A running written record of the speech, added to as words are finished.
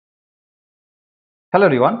Hello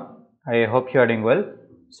everyone, I hope you are doing well.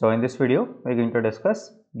 So in this video, we are going to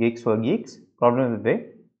discuss Geeks for Geeks problem of the day,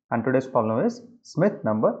 and today's problem is Smith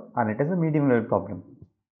number and it is a medium level problem.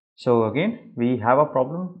 So again, we have a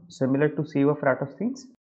problem similar to sieve of Eratosthenes,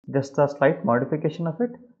 just a slight modification of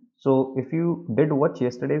it. So if you did watch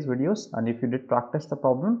yesterday's videos and if you did practice the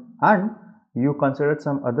problem and you considered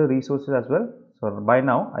some other resources as well, so by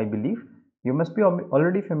now I believe you must be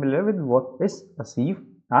already familiar with what is a sieve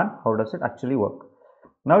and how does it actually work.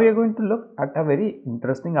 Now we are going to look at a very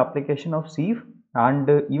interesting application of sieve, and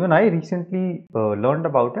even I recently learned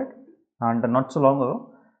about it and not so long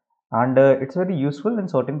ago, and it's very useful in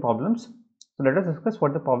certain problems. So let us discuss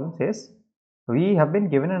what the problem says. We have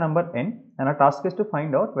been given a number n and our task is to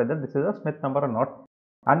find out whether this is a Smith number or not,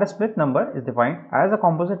 and a Smith number is defined as a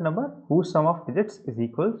composite number whose sum of digits is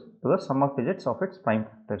equal to the sum of digits of its prime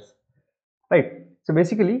factors, right? So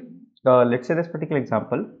basically, let's say this particular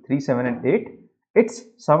example 3, 7 and 8, its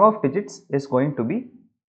sum of digits is going to be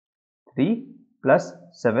 3 plus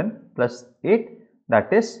 7 plus 8,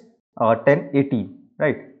 that is 10, 18,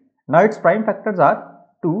 right? Now its prime factors are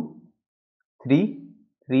 2, 3,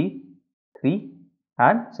 3, 3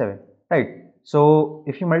 and 7, right? So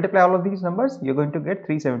if you multiply all of these numbers, you're going to get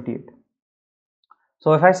 378.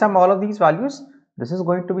 So if I sum all of these values, this is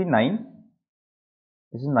going to be 9,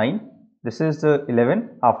 this is 9, this is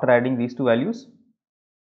 11 after adding these two values.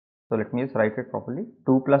 So let me just write it properly.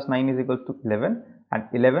 2 plus 9 is equal to 11 and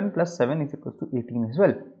 11 plus 7 is equal to 18 as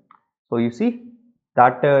well. So you see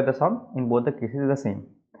that the sum in both the cases is the same.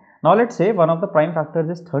 Now let's say one of the prime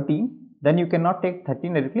factors is 13, then you cannot take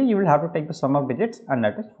 13 directly, you will have to take the sum of digits and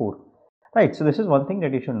that is 4. Right, so this is one thing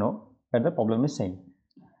that you should know that the problem is saying.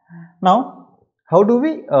 Now, how do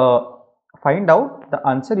we find out the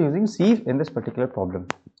answer using sieve in this particular problem?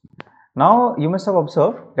 Now you must have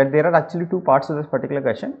observed that there are actually two parts of this particular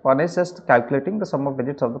question. One is just calculating the sum of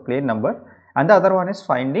digits of the plain number and the other one is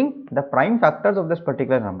finding the prime factors of this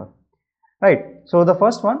particular number, right? So the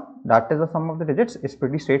first one, that is the sum of the digits, is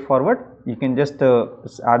pretty straightforward. You can just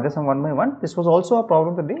add the sum one by one. This was also a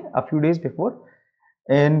problem today a few days before,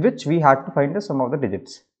 in which we had to find the sum of the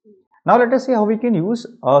digits. Now let us see how we can use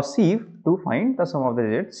a sieve to find the sum of the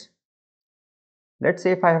digits. Let's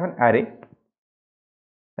say if I have an array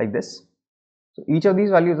like this. So each of these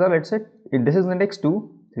values are, let's say, this is index 2,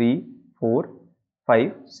 3, 4,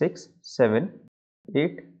 5, 6, 7,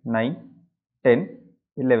 8, 9, 10,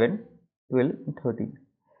 11, 12 and 13.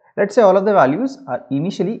 Let's say all of the values are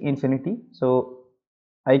initially infinity. So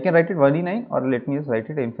I can write it 1d9 or let me just write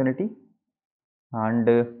it infinity, and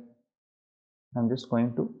I'm just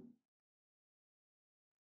going to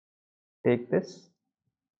take this.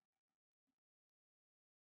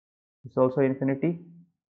 It's also infinity.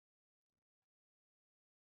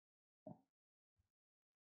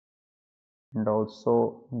 And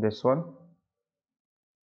also this one.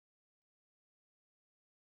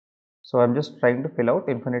 So I'm just trying to fill out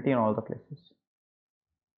infinity in all the places.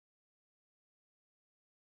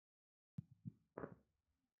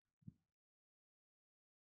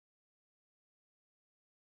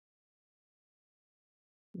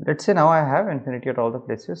 Let's say now I have infinity at all the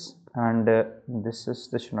places, and this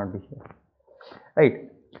should not be here, right?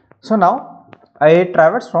 So now I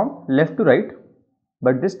traverse from left to right,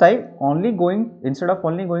 but this time only going, instead of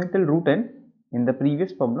only going till root n in the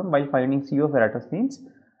previous problem while finding sieve of Eratosthenes,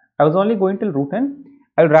 I was only going till root n.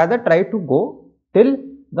 I will rather try to go till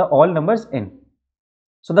the all numbers n.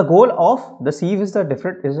 So the goal of the sieve is a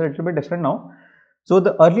little bit different now. So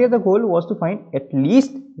the earlier the goal was to find at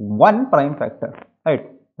least one prime factor, right?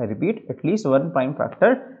 I repeat, at least one prime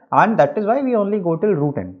factor, and that is why we only go till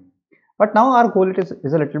root n. But now our goal is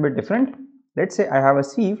a little bit different. Let's say I have a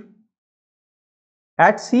sieve.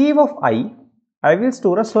 At sieve of I will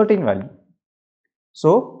store a certain value.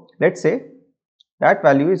 So let's say that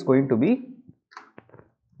value is going to be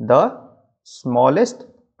the smallest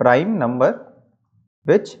prime number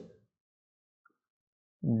which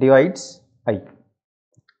divides I,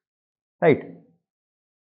 right?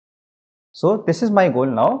 So this is my goal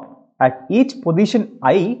now. At each position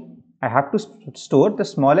I have to store the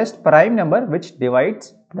smallest prime number which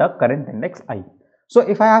divides the current index I. So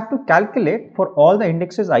if I have to calculate for all the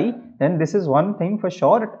indexes I, then this is one thing for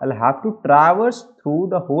sure, I'll have to traverse through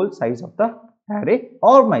the whole size of the array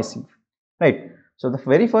or my sieve, right? So the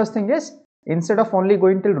very first thing is, instead of only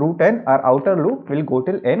going till root n, our outer loop will go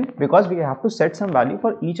till n, because we have to set some value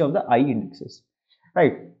for each of the I indexes,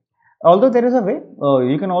 right? Although there is a way,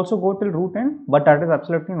 you can also go till root n, but that is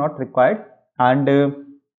absolutely not required, and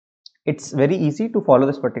it's very easy to follow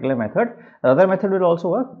this particular method. The other method will also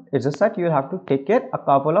work. It's just that you will have to take care a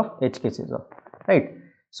couple of edge cases of, right?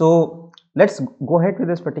 So let's go ahead with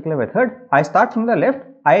this particular method. I start from the left,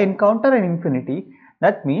 I encounter an infinity.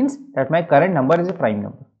 That means that my current number is a prime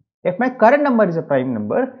number. If my current number is a prime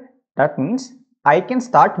number, that means I can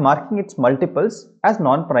start marking its multiples as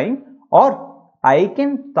non-prime, or I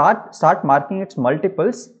can start marking its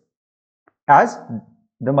multiples as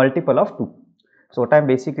the multiple of 2. So what I am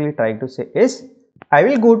basically trying to say is, I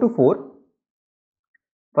will go to 4.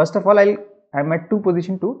 First of all, I am at 2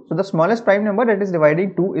 position 2. So the smallest prime number that is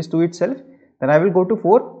dividing 2 is 2 itself. Then I will go to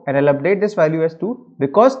 4 and I will update this value as 2,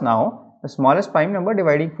 because now the smallest prime number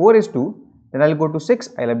dividing 4 is 2. Then I will go to 6,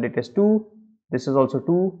 I will update as 2. This is also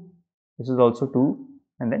 2. This is also 2,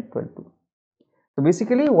 and then 12 2. So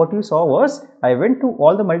basically what you saw was, I went to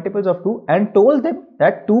all the multiples of 2 and told them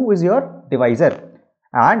that 2 is your divisor,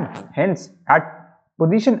 and hence at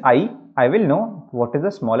position I will know what is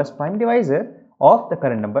the smallest prime divisor of the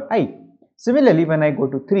current number I. Similarly, when I go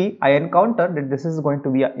to 3, I encounter that this is going to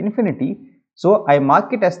be an infinity. So I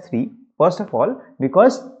mark it as 3 first of all,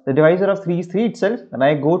 because the divisor of 3 is 3 itself. Then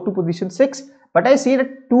I go to position 6, but I see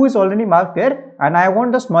that 2 is already marked there and I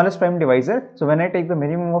want the smallest prime divisor. So when I take the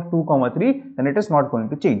minimum of 2, 3, then it is not going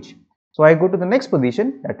to change. So I go to the next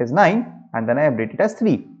position, that is 9, and then I update it as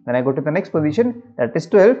 3. Then I go to the next position, that is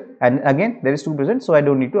 12, and again there is 2 present, so I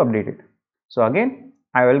don't need to update it. So again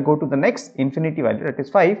I will go to the next infinity value, that is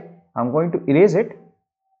 5. I'm going to erase it.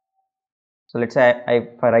 So let's say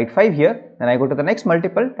if I write 5 here, then I go to the next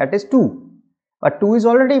multiple, that is 2. But 2 is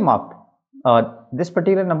already marked. This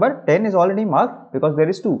particular number 10 is already marked because there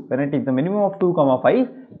is 2. When I take the minimum of 2, 5,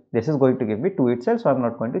 this is going to give me 2 itself. So I'm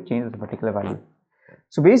not going to change this particular value.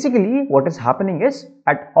 So basically what is happening is,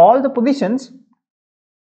 at all the positions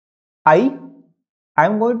I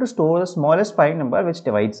am going to store the smallest prime number which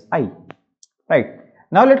divides I. Right.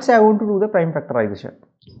 Now let's say I want to do the prime factorization.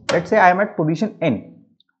 Let's say I am at position n.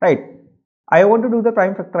 Right. I want to do the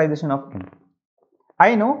prime factorization of n.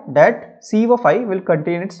 I know that sieve of I will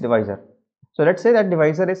contain its divisor. So let's say that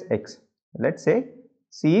divisor is x. Let's say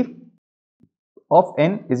sieve of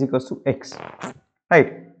n is equals to x.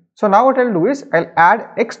 Right. So now what I'll do is, I'll add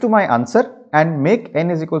x to my answer and make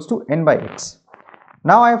n is equals to n by x.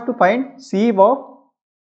 Now I have to find sieve of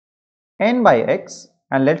n by x,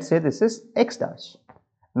 and let's say this is x dash.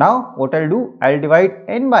 Now what I'll do, I'll divide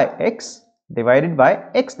n by x divided by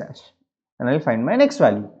x dash, and I'll find my next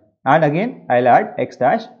value, and again I'll add x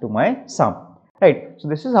dash to my sum. Right. So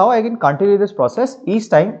this is how I can continue this process. Each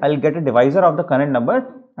time I'll get a divisor of the current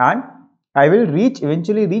number and I will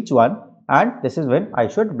eventually reach 1, and this is when I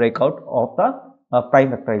should break out of the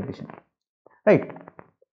prime factorization. Right.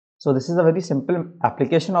 So this is a very simple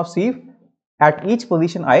application of sieve. At each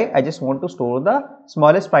position I just want to store the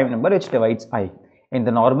smallest prime number which divides I. In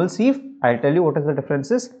the normal sieve, I'll tell you what is the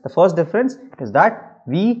differences. The first difference is that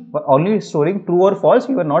we were only storing true or false.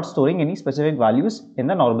 We were not storing any specific values in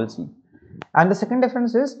the normal sieve. And the second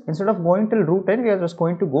difference is, instead of going till root n, we are just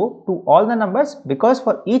going to go to all the numbers, because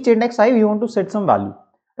for each index I we want to set some value.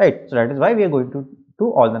 Right. So that is why we are going to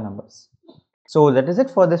do all the numbers. So that is it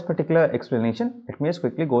for this particular explanation. Let me just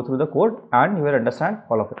quickly go through the code and you will understand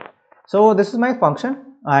all of it. So this is my function,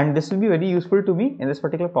 and this will be very useful to me in this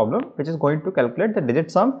particular problem, which is going to calculate the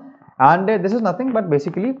digit sum. And this is nothing but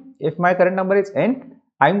basically, if my current number is n,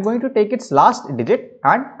 I am going to take its last digit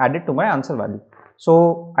and add it to my answer value.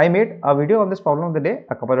 So I made a video on this problem of the day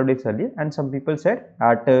a couple of days earlier, and some people said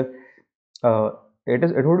that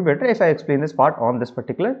it would be better if I explain this part on this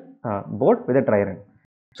particular board with a dry run.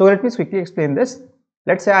 So let me quickly explain this.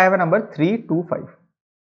 Let's say I have a number 3, 2, 5,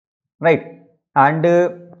 right, and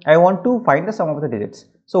I want to find the sum of the digits.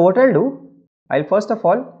 So what I'll do, I'll first of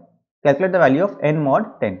all calculate the value of n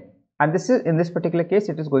mod 10, and this is, in this particular case,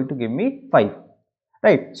 it is going to give me 5,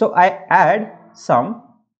 right. So I add sum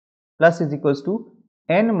plus is equals to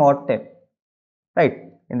n mod 10, right.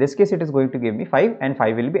 In this case it is going to give me 5, and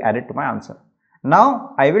 5 will be added to my answer.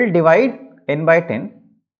 Now I will divide n by 10.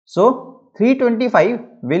 So 325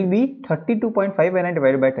 will be 32.5 when I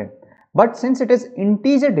divide by 10, but since it is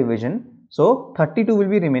integer division, so 32 will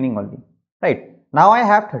be remaining only, right. Now I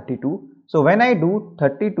have 32. So when I do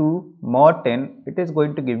 32 mod 10, it is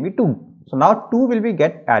going to give me 2. So now 2 will be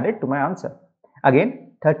get added to my answer.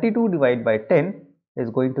 Again 32 divided by 10 is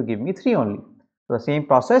going to give me 3 only. So the same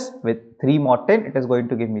process with 3 mod 10, it is going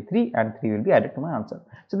to give me 3, and 3 will be added to my answer.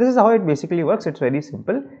 So this is how it basically works. It's very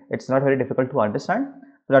simple. It's not very difficult to understand.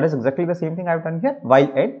 So that is exactly the same thing I have done here. While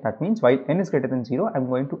n, that means while n is greater than 0, I am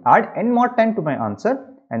going to add n mod 10 to my answer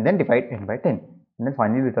and then divide n by 10, and then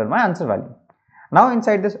finally return my answer value. Now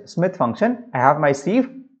inside this Smith function, I have my sieve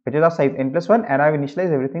which is of size n plus 1, and I have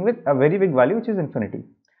initialized everything with a very big value which is infinity.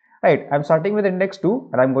 Right, I am starting with index 2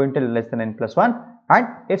 and I am going till less than n plus 1, and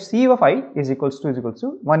if C of I is equals to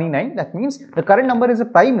 1e9, that means the current number is a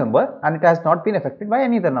prime number and it has not been affected by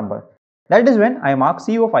any other number. That is when I mark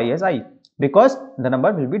C of I as I, because the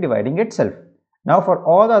number will be dividing itself. Now for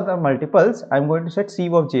all the other multiples, I am going to set C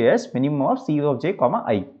of j as minimum of C of j comma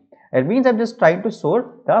I. It means I am just trying to store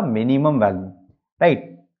the minimum value, right?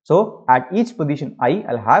 So at each position I,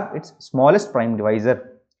 I'll have its smallest prime divisor.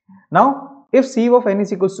 Now if C of n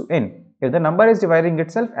is equals to n, if the number is dividing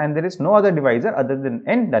itself and there is no other divisor other than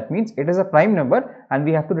n, that means it is a prime number and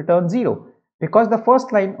we have to return 0, because the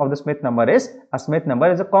first line of the Smith number is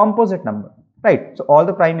a composite number, right? So all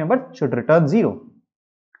the prime numbers should return 0.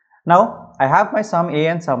 Now I have my sum a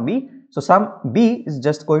and sum b. So sum b is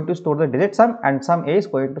just going to store the digit sum and sum a is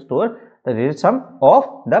going to store the digit sum of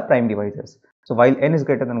the prime divisors. So while n is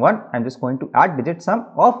greater than 1, I am just going to add digit sum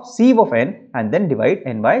of sieve of n and then divide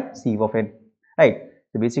n by sieve of n, right?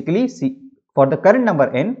 So basically for the current number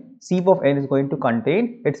n, sieve of n is going to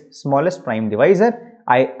contain its smallest prime divisor.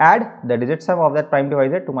 I add the digit sum of that prime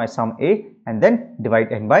divisor to my sum a and then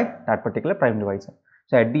divide n by that particular prime divisor.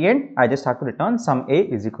 So at the end, I just have to return sum a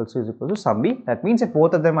is equal to sum b. That means if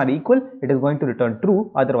both of them are equal, it is going to return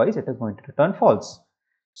true, otherwise it is going to return false.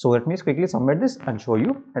 So let me quickly submit this and show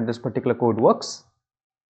you that this particular code works.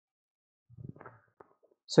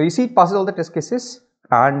 So you see it passes all the test cases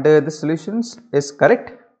and the solutions is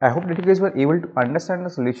correct. I hope that you guys were able to understand the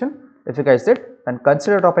solution. If you guys did, then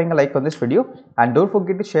consider dropping a like on this video and don't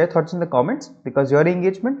forget to share thoughts in the comments, because your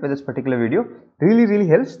engagement with this particular video really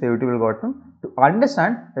helps the YouTube algorithm to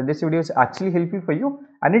understand that this video is actually helpful for you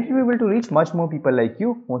and it will be able to reach much more people like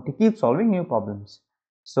you who want to keep solving new problems.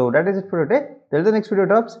 So that is it for today. Till the next video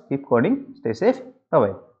drops, keep coding, stay safe, bye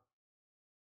bye.